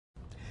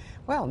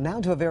Well, now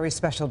to a very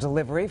special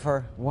delivery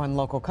for one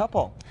local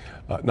couple.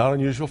 Not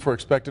unusual for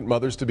expectant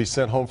mothers to be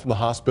sent home from the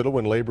hospital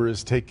when labor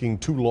is taking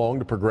too long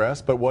to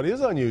progress. But what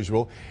is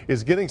unusual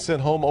is getting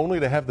sent home only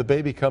to have the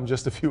baby come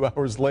just a few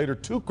hours later,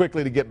 too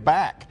quickly to get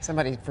back.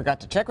 Somebody forgot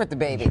to check with the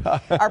baby.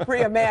 Our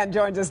Priya Mann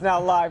joins us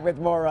now live with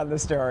more on the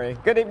story.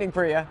 Good evening,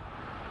 Priya.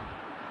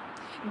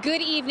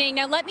 Good evening.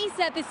 Now let me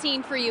set the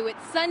scene for you.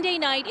 It's Sunday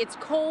night, it's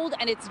cold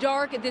and it's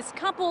dark. This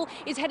couple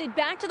is headed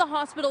back to the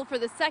hospital for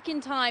the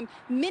second time.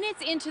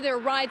 Minutes into their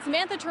ride,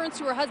 Samantha turns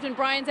to her husband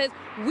Brian, says,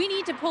 "We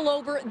need to pull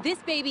over. This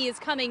baby is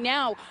coming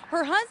now."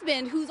 Her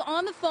husband, who's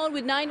on the phone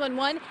with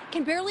 911,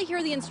 can barely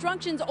hear the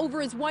instructions over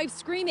his wife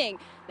screaming.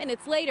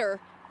 Minutes later,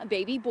 a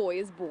baby boy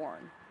is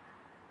born.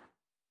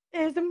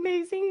 It was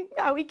amazing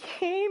how he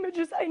came.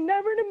 I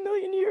never in a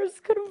million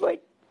years could have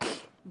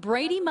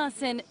Brady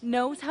Mussen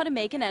knows how to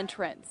make an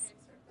entrance.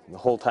 The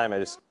whole time I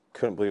just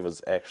couldn't believe it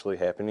was actually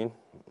happening.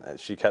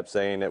 She kept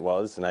saying it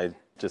was, and I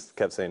just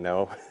kept saying,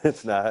 no,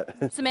 it's not.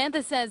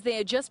 Samantha says they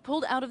had just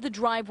pulled out of the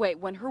driveway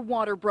when her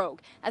water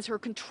broke. As her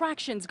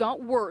contractions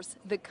got worse,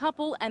 the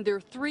couple and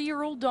their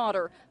 3-year-old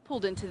daughter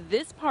pulled into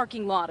this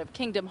parking lot of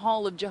Kingdom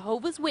Hall of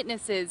Jehovah's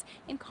Witnesses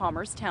in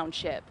Commerce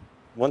Township.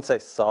 Once I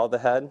saw the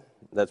head,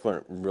 that's when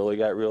it really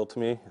got real to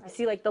me. I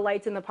see the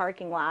lights in the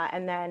parking lot,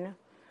 and then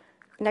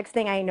next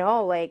thing I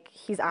know,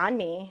 he's on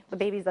me. The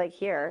baby's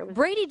here.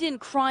 Brady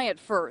didn't cry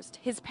at first.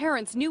 His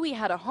parents knew he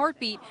had a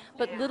heartbeat,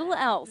 but little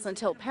else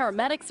until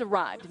paramedics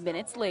arrived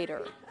minutes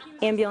later.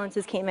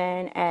 Ambulances came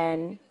in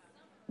and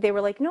they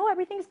were like, "No,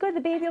 everything's good. The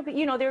baby will be,"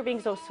 they were being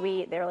so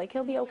sweet. They were like,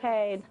 "He'll be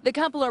okay." The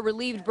couple are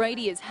relieved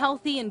Brady is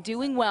healthy and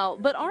doing well,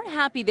 but aren't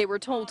happy they were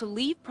told to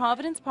leave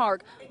Providence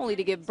Park only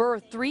to give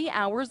birth 3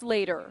 hours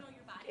later.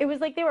 It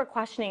was like they were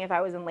questioning if I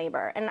was in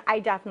labor, and I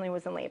definitely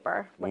was in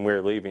labor. When we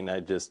were leaving, I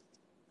just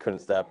couldn't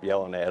stop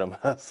yelling at him.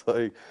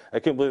 I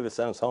couldn't believe they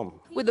sent us home.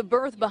 With the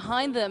birth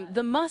behind them,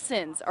 the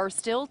Mussens are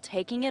still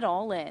taking it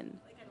all in.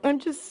 I'm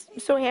just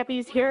so happy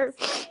he's here,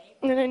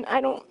 and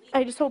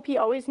I just hope he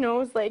always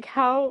knows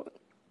how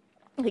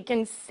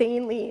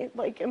insanely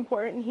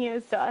important he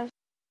is to us.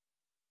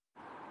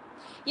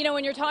 You know,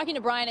 when you're talking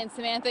to Brian and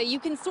Samantha, you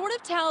can sort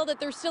of tell that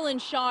they're still in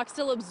shock,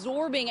 still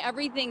absorbing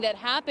everything that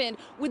happened.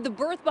 With the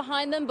birth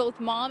behind them, both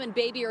mom and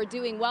baby are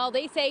doing well.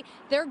 They say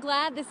they're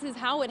glad this is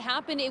how it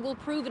happened. It will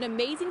prove an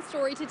amazing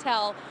story to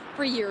tell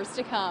for years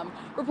to come.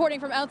 Reporting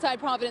from outside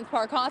Providence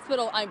Park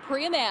Hospital, I'm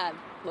Priya Mann,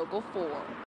 Local 4.